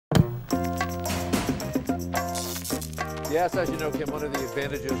Yes, as you know, Kim, one of the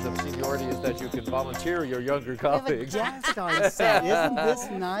advantages of seniority is that you can volunteer your younger colleagues. We have a guest on set. Isn't this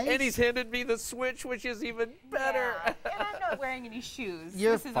nice? And he's handed me the switch, which is even better. Yeah. And I'm not wearing any shoes.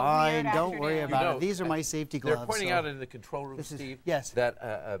 You're this is fine. A weird Don't worry afternoon. about it. These are my safety gloves. They're pointing out in the control room, Steve, that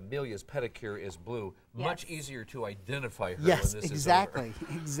Amelia's pedicure is blue. Yes. Much easier to identify her yes, when this exactly,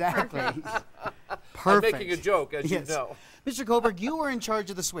 is over. exactly. Perfect. I'm making a joke, as yes. you know. Mr. Koberg, you were in charge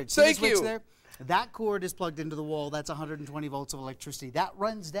of the switch. See Thank the switch you. there? That cord is plugged into the wall. That's 120 volts of electricity. That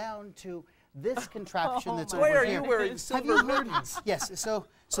runs down to this contraption that's over here. Why are you wearing silver mittens? Yes, so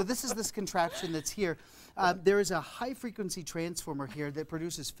this is this contraption that's here. There is a high-frequency transformer here that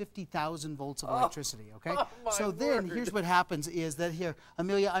produces 50,000 volts of electricity, okay? So then, here's what happens is that here,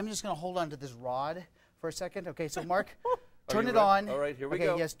 Amelia, I'm just going to hold on to this rod for a second. Okay, so Mark, turn it on. All right, here we go.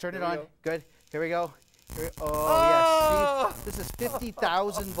 go. Okay, yes, turn here it on. Go. Good. Here we go. Yes. See, this is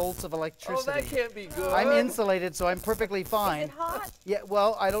 50,000 volts of electricity. Oh, that can't be good. I'm insulated, so I'm perfectly fine. Is it hot? Yeah,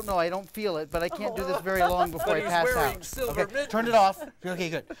 well, I don't know. I don't feel it, but I can't do this very long before I pass out. Silver Okay, mittens. turn it off. Okay,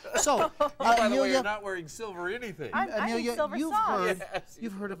 good. So, By the way, Amelia, you're not wearing silver anything. I'm in Amelia, silver socks.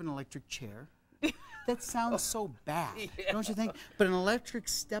 you've heard of an electric chair. That sounds so bad, don't you think? But an electric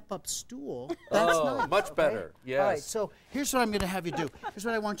step-up stool, that's nice. Much better, yes. All right, so here's what I'm going to have you do. Here's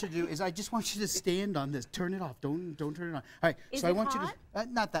what I want you to do is I just want you to stand on this. Turn it off. Don't turn it on. All right, Is so I it want you hot?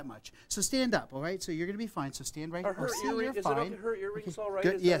 to, not that much. So stand up, all right? So you're going to be fine. So stand right. Are her see, earrings, you're fine. her earrings all right?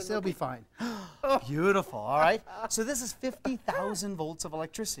 Good. Is Yes, that they'll be fine. Beautiful, all right? So this is 50,000 volts of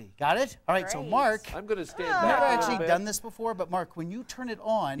electricity. Got it? All right, so Great. Mark. I'm going to stand I've back never a little actually bit. done this before, but Mark, when you turn it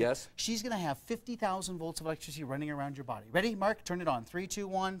on, Yes. she's going to have 50,000 volts of electricity running around your body. Ready, Mark? Turn it on. 3, 2,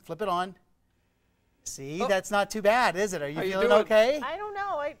 1. Flip it on. See, that's not too bad, is it? Are you How you feeling doing? okay? I don't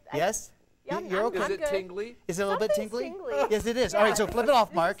know. Yes? Yeah, You're okay? Is I'm it good. tingly? Is it a little bit Something's tingly? tingly. Yes, it is. Yeah, All right, so flip it off,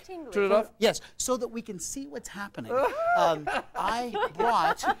 this Mark. is tingly. Turn it off. Yes, so that we can see what's happening. I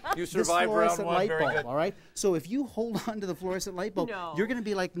brought You this survived round fluorescent one, light very bulb, good. all right? So if you hold on to the fluorescent light bulb, No. you're going to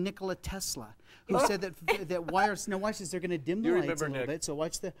be like Nikola Tesla, who said that wires, now watch this, they're going to dim the You lights remember a little Nick. bit. So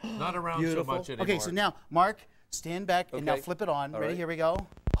watch the, Not around beautiful. so much anymore. Okay, so now, Mark, stand back and now Okay. flip it on. All Ready, right. here we go.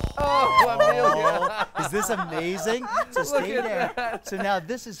 Oh, Amelia. Is this amazing? So stay at there. that. So now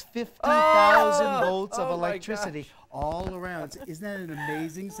this is 50,000 Oh! volts of Oh, my electricity all around. So isn't that an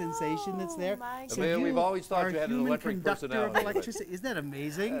amazing sensation that's there? my So Amelia, you we've always thought are you a had an human electric conductor of personality. electricity. Isn't that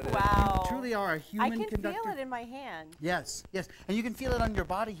amazing? Wow. You truly are a I human can conductor. feel it in my hand. Yes, yes. And you can feel it on your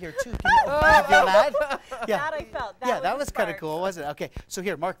body here too. Can you feel that? Yeah. That I felt. That was the kind of spark. cool, wasn't it? Okay, so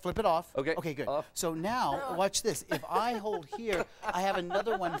here, Mark, flip it off. Okay, Okay, good. off. So now, watch this. If I hold here, I have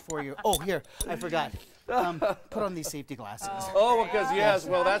another one for you. Oh, here, I forgot. Put on these safety glasses. Oh, because yes,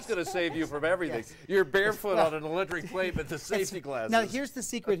 well, that's going to save you from everything. Yes. You're barefoot on an electric plate, but the safety glasses. Now, here's the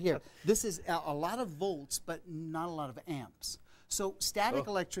secret here. This is a lot of volts, but not a lot of amps. So static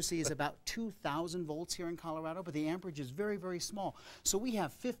electricity is about 2,000 volts here in Colorado, but the amperage is very, very small. So we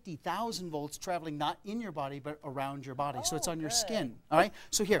have 50,000 volts traveling not in your body, but around your body. So it's on your skin, all right?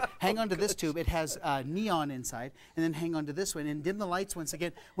 So here, hang on to this tube. It has neon inside, and then hang on to this one, and dim the lights once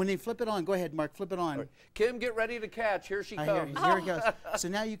again. When they flip it on, go ahead, Mark, flip it on. Kim, get ready to catch. Here she Here, comes. here it goes. So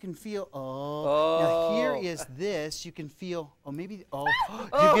now you can feel, now here is this. You can feel, do you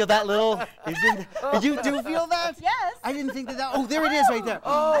feel that little, you do feel that? Yes. I didn't think that, there it is right there.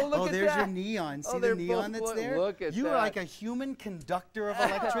 Oh, look at there's that. your neon. See the they're neon both that's there? Look at You are that. like a human conductor of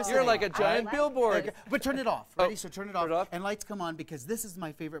electricity. You're like a giant like billboard. this. But turn it off. Ready? So turn it off. turn it off. And lights come on because this is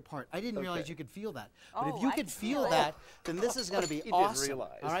my favorite part. I didn't realize you could feel that. But if Oh, you I could can feel feel it. that, then this is going to be didn't awesome.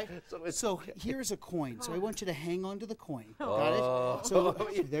 realize. All right? So it's So here's a coin. So I want you to hang on to the coin. Got it? So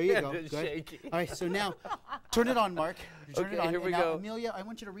there you go. It's Good. shaky. All right. So now turn it on, Mark. Turn Okay, it on. here And we now, go. Amelia, I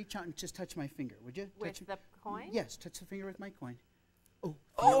want you to reach out and just touch my finger. Would you? With Touch it. the coin? Yes. Touch the finger with my coin.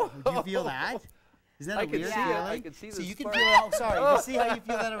 Oh, do you feel that? Is that I a can weird see it. feeling? I can see So the you can spark. feel it. Oh, sorry. You see how you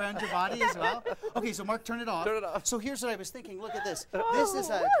feel that around your body as well? Okay, so Mark, turn it off. Turn it off. So here's what I was thinking. Look at this. This is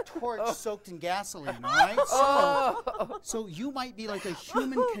a torch soaked in gasoline. All right. So you might be like a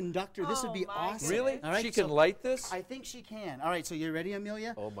human conductor. This would be my awesome. Really? All right. She can so light this? I think she can. All right. So you ready,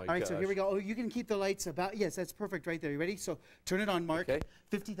 Amelia? Oh, my All right. So here gosh. we go. Oh, you can keep the lights about. Yes, that's perfect right there. You ready? So turn it on, Mark. Okay.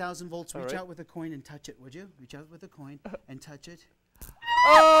 50,000 volts. Reach right. out with a coin and touch it. Would you? Reach out with a coin and touch it.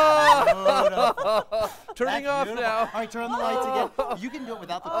 Turning That's off beautiful. now. All right, turn on the lights again. You can do it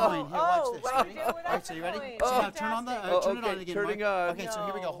without the coin. Here, watch this. wow, Ready? do it without All right, so you ready? the coin. So now turn on the turn it on okay, again. turning Mark. on. Okay, so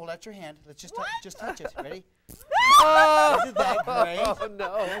here we go. No. Hold out your hand. Let's just touch it. Ready? Oh, Isn't that great? oh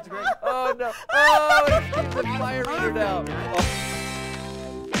no. That's great. Oh no. Oh, it's the fire eater now. Oh.